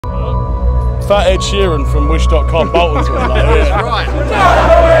Fat Ed Sheeran from Wish.com, Bolton's one. Like, yeah. Right.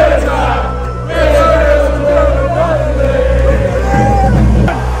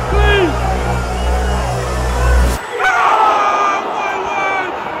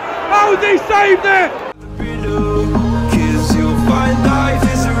 How did he save it?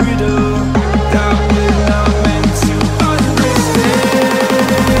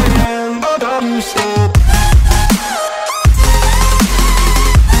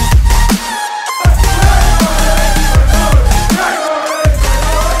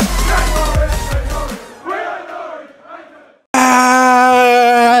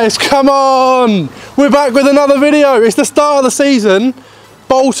 Come on! We're back with another video. It's the start of the season.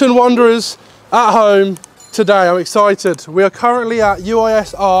 Bolton Wanderers at home today. I'm excited. We are currently at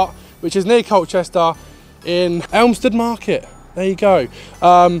UIS Art, which is near Colchester in Elmstead Market. There you go.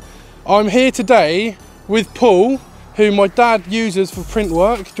 I'm here today with Paul, who my dad uses for print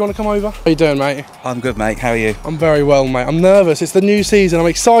work. Do you want to come over? How you doing, mate? I'm good, mate. How are you? I'm very well, mate. I'm nervous. It's the new season. I'm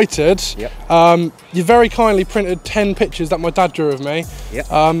excited. Yep. You very kindly printed 10 pictures that my dad drew of me. Yep.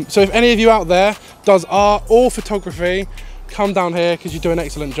 So if any of you out there does art or photography, come down here because you do an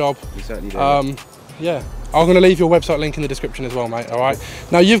excellent job. You certainly do. Yeah. I'm going to leave your website link in the description as well, mate. All right.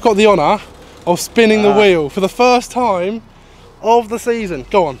 Now you've got the honour of spinning the wheel for the first time of the season.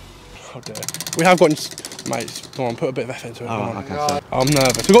 Go on. Oh dear. We have got. Mate, come on, put a bit of effort into it. Oh, come on. okay, I'm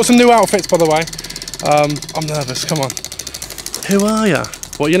nervous. We've got some new outfits, by the way. I'm nervous. Come on. Who are you?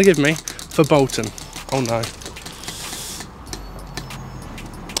 What are you going to give me for Bolton? Oh no.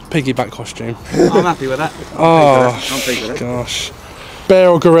 Piggyback costume. I'm happy with that. I'm pleased with it. Gosh. Bear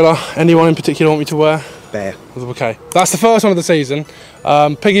or gorilla? Anyone in particular want me to wear? Bear. Okay. That's the first one of the season.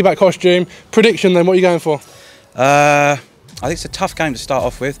 Piggyback costume. Prediction then, what are you going for? I think it's a tough game to start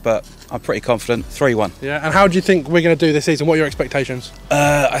off with, but I'm pretty confident. 3-1. Yeah, and how do you think we're going to do this season? What are your expectations?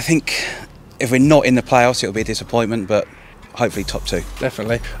 I think if we're not in the playoffs, it'll be a disappointment, but hopefully top 2.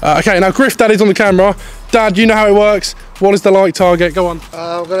 Definitely. Okay, now Griff Daddy's on the camera. Dad, you know how it works. What is the like target? Go on.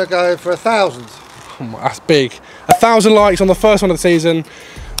 I'm going to go for 1,000. Oh, that's big. 1,000 likes on the first one of the season.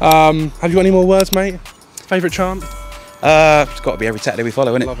 Have you got any more words, mate? Favourite chant? It's got to be every Saturday we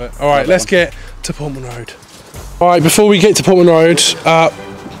follow, innit? Love it. All right, let's get to Portman Road. All right, before we get to Portman Road,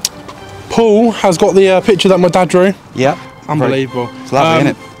 Paul has got the picture that my dad drew. Yeah. Unbelievable. It's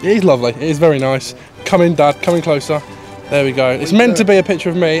lovely, isn't it? It is lovely. It is very nice. Come in, Dad. Come in closer. There we go. It's meant to be a picture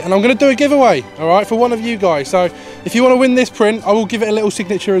of me, and I'm going to do a giveaway, all right, for one of you guys. So if you want to win this print, I will give it a little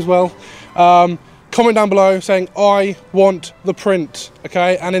signature as well. Comment down below saying, I want the print,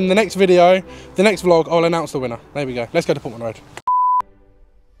 okay? And in the next video, the next vlog, I'll announce the winner. There we go. Let's go to Portman Road.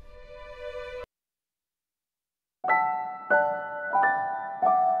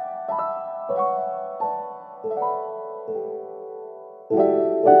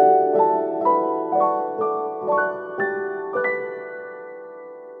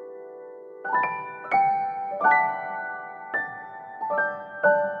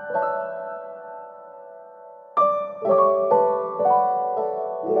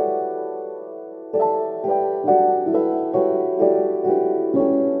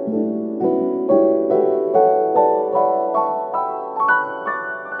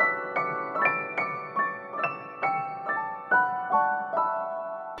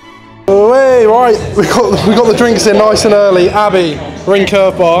 Right, we got the drinks in nice and early. Abby, ring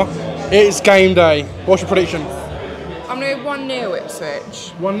curve bar. It's game day. What's your prediction? I'm going to go 1-0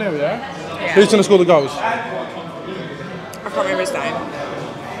 Ipswich. 1-0, yeah? Yeah. Who's going to score the goals? I can't remember his name.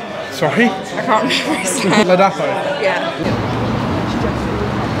 Sorry? I can't remember his name. Ladapo? Yeah.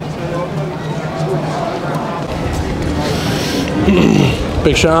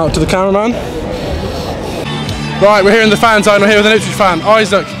 Big shout out to the cameraman. Right, we're here in the fan zone. We're here with an Ipswich fan,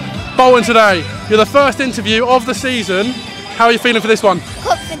 Isaac. Bolton today. You're the first interview of the season. How are you feeling for this one?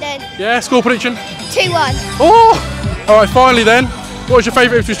 Confident. Yeah, score prediction? 2-1. Oh! Alright, finally then. What was your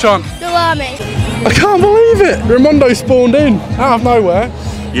favourite Ipswich chant? Blue Army. I can't believe it! Raimondo spawned in, out of nowhere.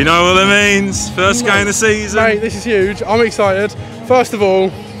 You know what it means. First game of the season. Mate, this is huge. I'm excited. First of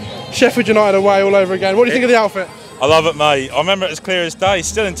all, Sheffield United away all over again. What do you think of the outfit? I love it, mate. I remember it as clear as day.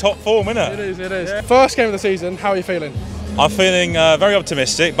 Still in top form, isn't it? It is, it is. Yeah. First game of the season, how are you feeling? I'm feeling very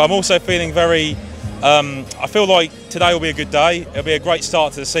optimistic, but I'm also feeling very... I feel like today will be a good day. It'll be a great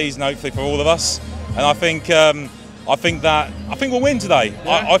start to the season, hopefully, for all of us. And I think we'll win today.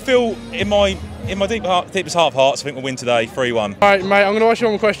 Yeah. I feel in my deepest heart of hearts, I think we'll win today, 3-1. All right, mate. I'm going to ask you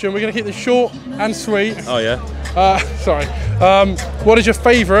one question. We're going to keep this short and sweet. Oh yeah. Sorry. What is your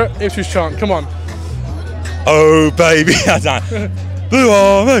favourite Ipswich chant? Come on. Oh baby, I don't. Blue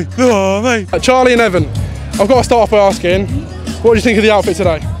Army, Blue Army. Charlie and Evan, I've got to start off by asking, what do you think of the outfit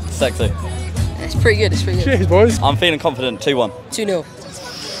today? Sexy. It's pretty good, it's pretty good. Cheers, boys. I'm feeling confident. 2-1. 2-0.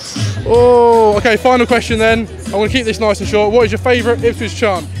 Oh, okay, final question then. I'm going to keep this nice and short. What is your favourite Ipswich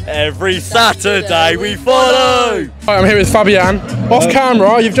chant? Every Saturday we follow. Hi, I'm here with Fabian. Off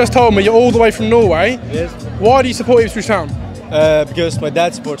camera, you've just told me you're all the way from Norway. Yes. Why do you support Ipswich Town? Because my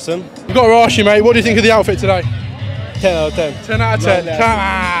dad supports them. I've got to ask you, mate, what do you think of the outfit today? 10 out of 10. 10 out of 10. Come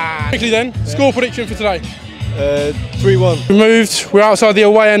on. Quickly then, score prediction for today. 3-1. We moved, we're outside the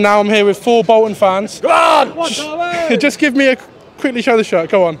away end now. I'm here with 4 Bolton fans. Come on! Just give me quickly show the shirt,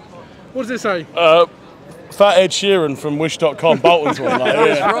 go on. What does it say? Fat Ed Sheeran from Wish.com, Bolton's one. Like,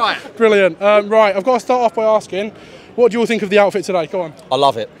 yeah. Right. Brilliant. Right, I've got to start off by asking, what do you all think of the outfit today? Go on. I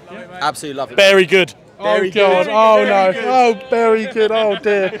love it. Absolutely love it. Very good. Oh God, oh no, oh very good, oh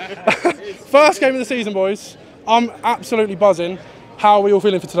dear. First game of the season, boys. I'm absolutely buzzing. How are we all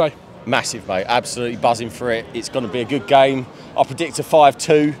feeling for today? Massive, mate. Absolutely buzzing for it. It's going to be a good game. I predict a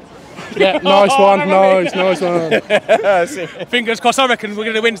 5-2. Yeah, nice one, nice one. Fingers crossed, I reckon we're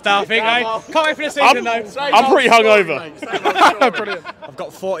going to win, Star, I think, eh? Can't wait for the season, though. I'm pretty hungover. Brilliant. I've got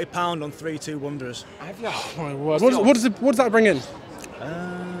 £40 on 3-2 Wanderers. Oh, my word. What does that bring in?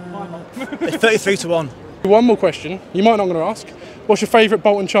 33-1. One more question, you might not want to ask. What's your favourite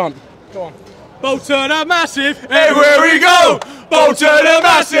Bolton chant? Go on. Bolton are massive, Everywhere we go, Bolton are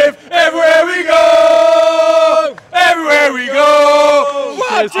massive. Everywhere we go, everywhere we go.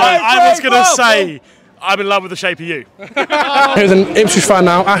 I was going to say, I'm in love with the shape of you. Here's an Ipswich fan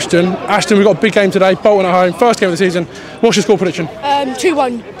now, Ashton. Ashton, we've got a big game today, Bolton at home, first game of the season. What's your score prediction?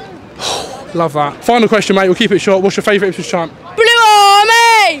 2-1. Love that. Final question, mate, we'll keep it short. What's your favourite Ipswich chant? Blue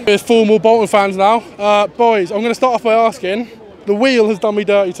Army! There's 4 more Bolton fans now. Boys, I'm going to start off by asking, the wheel has done me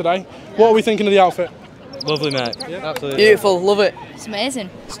dirty today. What are we thinking of the outfit? Lovely, mate. Yeah, absolutely. Beautiful, love it. It's amazing.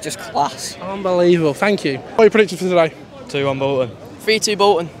 It's just class. Unbelievable, thank you. What are your predictions for today? 2-1 Bolton. 3-2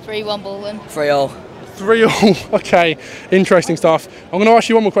 Bolton. 3-1 Bolton. 3-0. 3-all. Okay, interesting stuff. I'm going to ask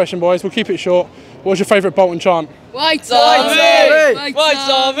you one more question, boys. We'll keep it short. What's your favourite Bolton chant? White Army! White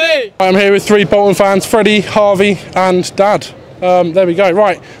Army! I'm here with 3 Bolton fans, Freddie, Harvey and Dad. There we go.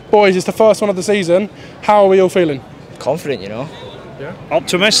 Right, boys, it's the first one of the season. How are we all feeling? Confident, you know. Yeah.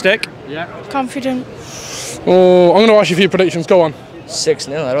 Optimistic. Yeah. Confident. Oh, I'm going to ask you a few predictions. Go on.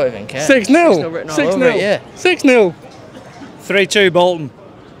 6-0, I don't even care. 6-0? 6-0? Yeah. 6-0? 3-2 Bolton.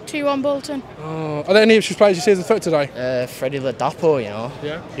 2-1 Bolton. Are there any Ipswich players you see as a threat today? Freddie Ladapo, you know.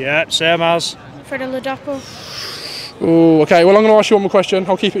 Yeah. Yeah, same as. Freddie Ladapo. Oh, okay. Well, I'm going to ask you one more question.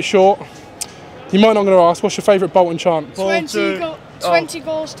 I'll keep it short. You might not going to ask. What's your favourite Bolton chant? 20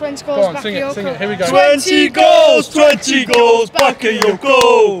 goals, 20 goals, Go on, back sing your it, sing goal. it. Here we go. 20 goals, back of your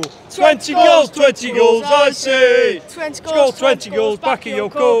goal. 20 goals, I say. 20 goals, back of your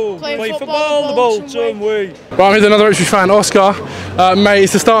goal. Play football the Bolton way. Right, I'm with another Ipswich fan, Oscar. Mate,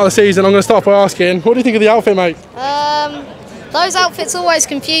 it's the start of the season. I'm going to start by asking, what do you think of the outfit, mate? Those outfits always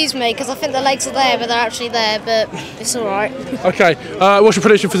confuse me because I think the legs are there, but they're actually there, but it's alright. Okay, what's your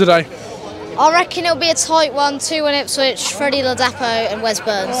prediction for today? I reckon it'll be a tight one, 2-1 Ipswich, Freddie Ladapo and Wes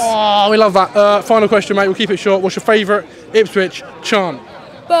Burns. Oh, we love that. Final question, mate. We'll keep it short. What's your favourite Ipswich chant?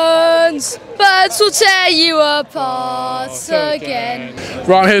 Burns will tear you apart again.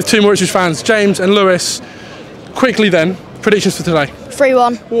 Right, here's 2 more Ipswich fans, James and Lewis. Quickly then, predictions for today.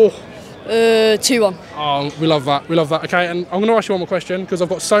 3-1. Oh. 2-1. Oh, we love that. We love that. Okay, and I'm going to ask you one more question because I've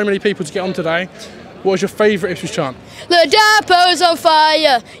got so many people to get on today. What is your favourite Ipswich chant? Ladapo's on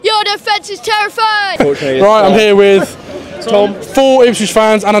fire. Your defence is terrified. Right, I'm here with Tom, 4 Ipswich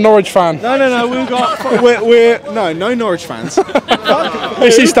fans and a Norwich fan. No, we've got no Norwich fans.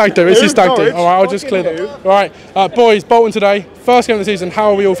 This is stag do. This is stag do. All right, I'll just clear that. All right, boys, Bolton today, first game of the season. How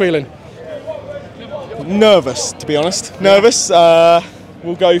are we all feeling? Nervous, to be honest. Nervous.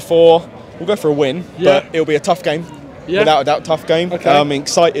 We'll go for a win, but it'll be a tough game. Yeah. Without a doubt, tough game. Okay. I'm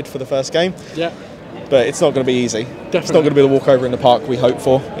excited for the first game. Yeah. But it's not going to be easy. Definitely. It's not going to be the walkover in the park we hope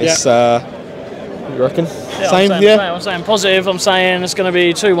for. It's, you reckon? Yeah, Same, I'm saying positive. I'm saying it's going to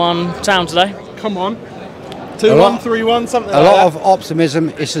be 2-1 Town today. Come on. 2-1, 3-1, something like that. A lot of optimism.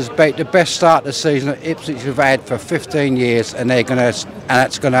 This is about the best start of the season that Ipswich have had for 15 years, and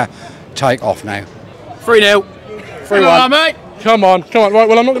that's going to take off now. 3-0. 3-1. Mate. Come on. Right,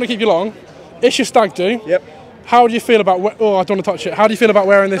 well, I'm not going to keep you long. It's your stag do. Yep. How do you feel about... Oh, I don't want to touch it. How do you feel about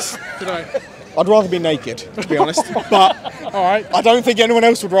wearing this today? I'd rather be naked, to be honest. But all right. I don't think anyone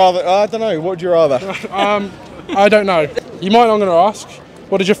else would rather. I don't know. What would you rather? I don't know. You might not going to ask.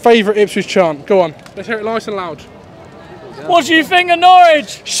 What is your favourite Ipswich chant? Go on. Let's hear it nice and loud. What do you think of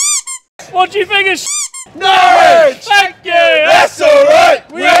Norwich? What do you think of Norwich! Thank you! That's alright!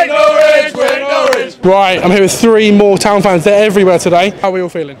 We ain't Norwich, we ain't Norwich! Right, I'm here with 3 more Town fans. They're everywhere today. How are we all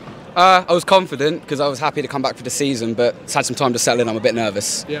feeling? I was confident because I was happy to come back for the season, but it's had some time to settle in. I'm a bit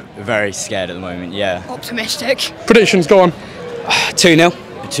nervous. Yeah. Very scared at the moment, yeah. Optimistic. Predictions, go on. 2-0.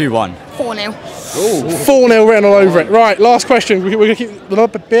 2-1. 4-0. 4-0 written all over it. Right, last question. We're going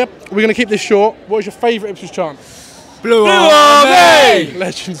to keep this short. What is your favourite Ipswich chant? Blue Army!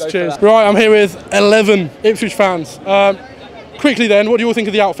 Legends, cheers. Right, I'm here with 11 Ipswich fans. Quickly then, what do you all think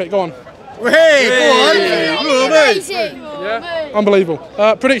of the outfit? Go on. Amazing. Yeah, unbelievable.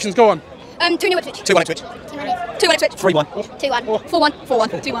 Predictions, go on. 2-0 Ipswich. 2-1 Ipswich. 2-1 Ipswich. 3-1. 2-1. 4-1. 4-1.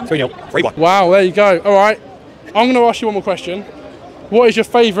 2-1. 3-0. 3-1. Wow, there you go. All right, I'm going to ask you one more question. What is your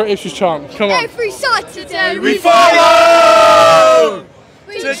favourite Ipswich chant? Come on. Every Saturday We follow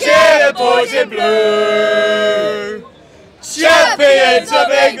to cheer the boys in blue. Champions of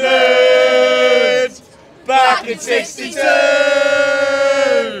England, back in '62.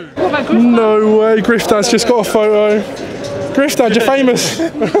 No way, Griffdad's just got a photo. Griffdad, you're famous.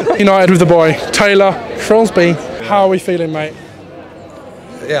 United with the boy, Taylor Crosby. How are we feeling, mate?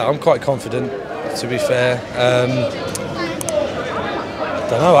 Yeah, I'm quite confident, to be fair.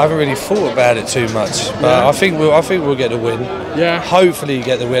 Don't know, I haven't really thought about it too much, but I think we'll get the win. Yeah. Hopefully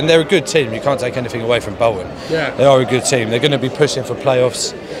get the win. They're a good team. You can't take anything away from Bolton. Yeah. They are a good team. They're going to be pushing for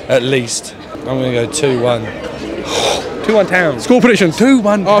playoffs at least. I'm going to go 2-1. 2-1 Town. Score predictions.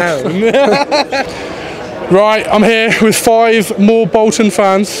 2-1 Town. Right, I'm here with 5 more Bolton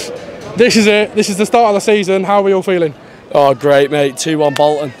fans. This is it. This is the start of the season. How are we all feeling? Oh, great, mate. 2-1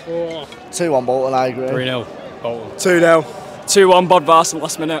 Bolton. 2-1 Bolton, I agree. 3-0 Bolton. 2-0. 2-1 Bodvarsson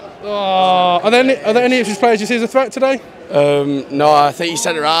last minute. Are there any Ipswich players you see as a threat today? No, I think his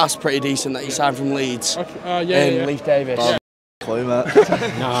centre half's pretty decent that he signed from Leeds. Yeah. Leaf Davis. Clue, mate.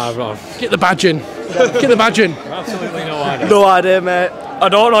 Nah, bro. Get the badge in. Get the badge in. Absolutely no idea. No idea, mate. I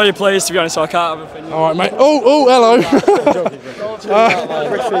don't know your players, to be honest, so I can't have a opinion. All right, mate. Oh, hello.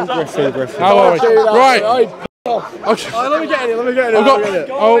 Griffin. How are we? Right. Okay. Let me get in.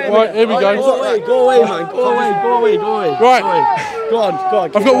 Right, here we go. Go away, man. Go away. Right. Go on.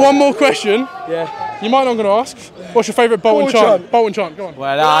 I've got one more question. Yeah. You might not going to ask. What's your favourite Bolton chant? Bolton chant, go on.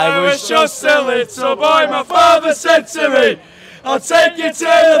 When I was just a little boy, my father said to me, I'll take you to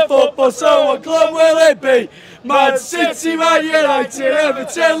the football, so what club will it be? Man City, Man United,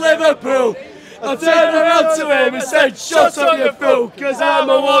 Everton, Liverpool. I turned around to him and said, shut up you fool, cause I'm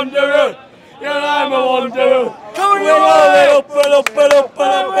a wanderer. Yeah, I'm a wanderer. We're all up and up and up and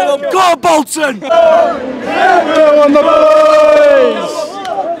up and up. Go on, Bolton! Go on the boys!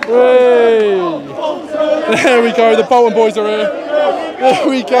 Hey. There we go, the Bolton boys are here. There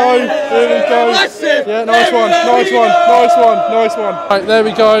we go. Yeah, nice one. Right, there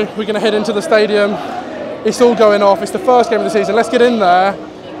we go. We're going to head into the stadium. It's all going off. It's the first game of the season. Let's get in there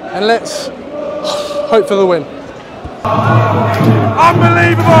and let's hope for the win.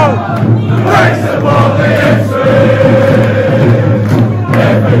 Unbelievable! Race above the Ipswich!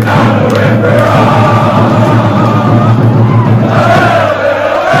 Every down the river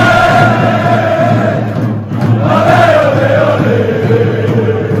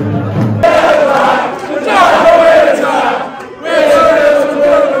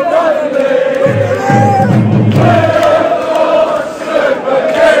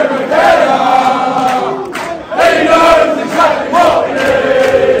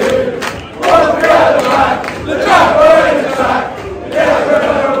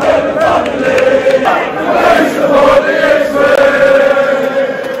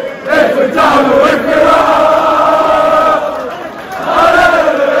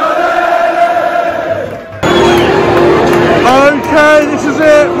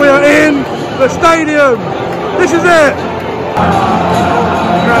the stadium. This is it.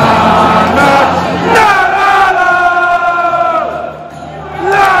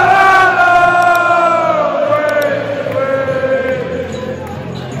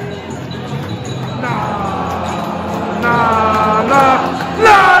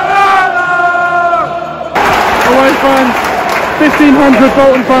 Away fans, 1,500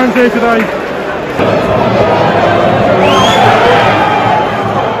 Bolton fans here today.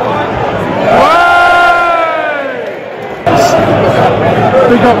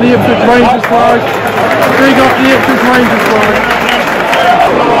 Big up the Ipswich Rangers flag. Big up the Ipswich Rangers flag.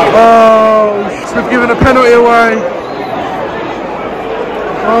 Oh, we've given a penalty away.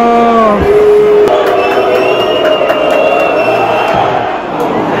 Oh.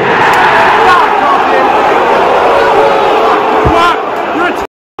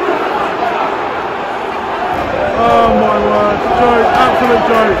 Oh my word, joke, absolute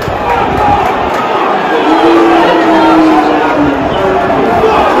joke.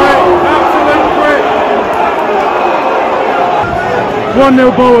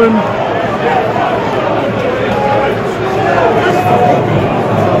 1-0 Bolton.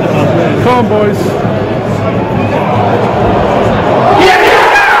 Come on, boys.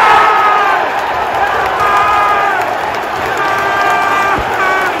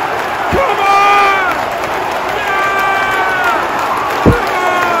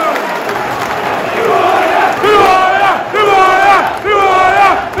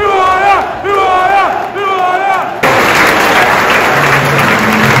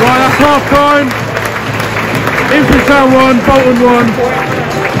 Half time. Ipswich Town 1, Bolton 1.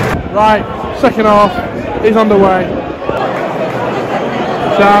 Right, second half is underway.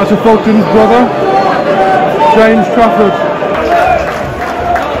 Shout out to Bolton's brother, James Trafford.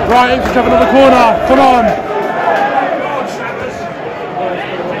 Right, Ipswich have another corner. Come on.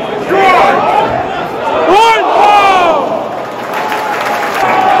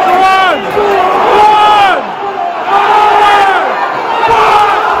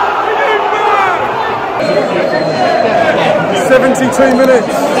 Minutes.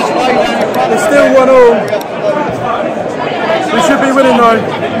 It's still 1-all. We should be winning though.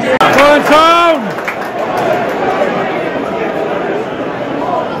 Burn town!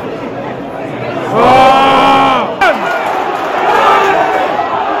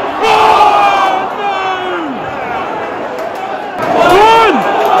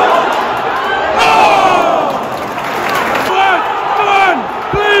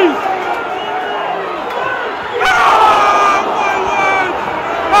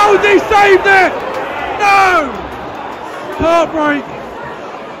 He saved it! No! Heartbreak!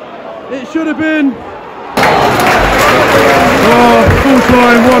 It should have been. Oh, full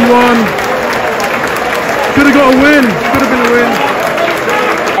time, 1-1. Could have got a win. Could have been a win.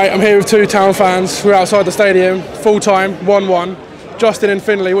 Right, I'm here with two Town fans. We're outside the stadium, full time, 1-1. Justin and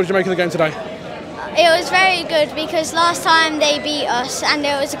Finley, what did you make of the game today? It was very good because last time they beat us and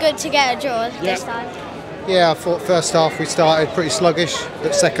it was good to get a draw this time. Yeah, I thought first half we started pretty sluggish,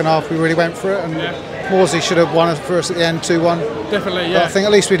 but second half we really went for it, and Morsey should have won for us at the end, 2-1. Definitely, yeah. But I think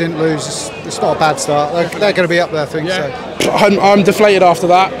at least we didn't lose. It's not a bad start. They're going to be up there, I think. So. I'm deflated after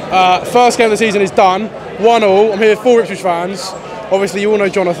that. First game of the season is done, 1-all. I'm here with 4 Ipswich fans. Obviously, you all know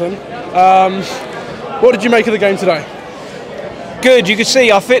Jonathan. What did you make of the game today? Good. You could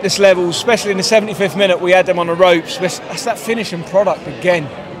see our fitness levels, especially in the 75th minute. We had them on the ropes. That's that finishing product again.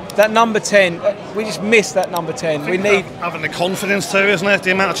 That number 10, we just missed that number 10. We need having the confidence too, isn't it?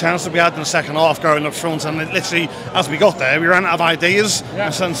 The amount of chances we had in the second half going up front, and literally as we got there, we ran out of ideas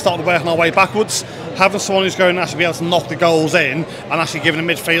and then started working our way backwards. Having someone who's going to actually be able to knock the goals in and actually giving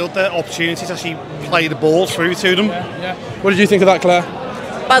the midfield the opportunity to actually play the ball through to them. What did you think of that, Claire?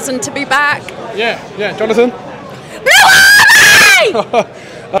 Buzzing to be back. Yeah, Jonathan?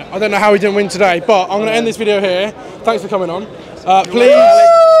 I don't know how we didn't win today, but I'm going to end this video here. Thanks for coming on.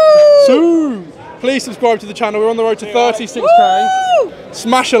 Please subscribe to the channel. We're on the road to 36k.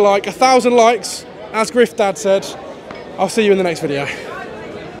 Smash a like, 1,000 likes, as Griff Dad said. I'll see you in the next video.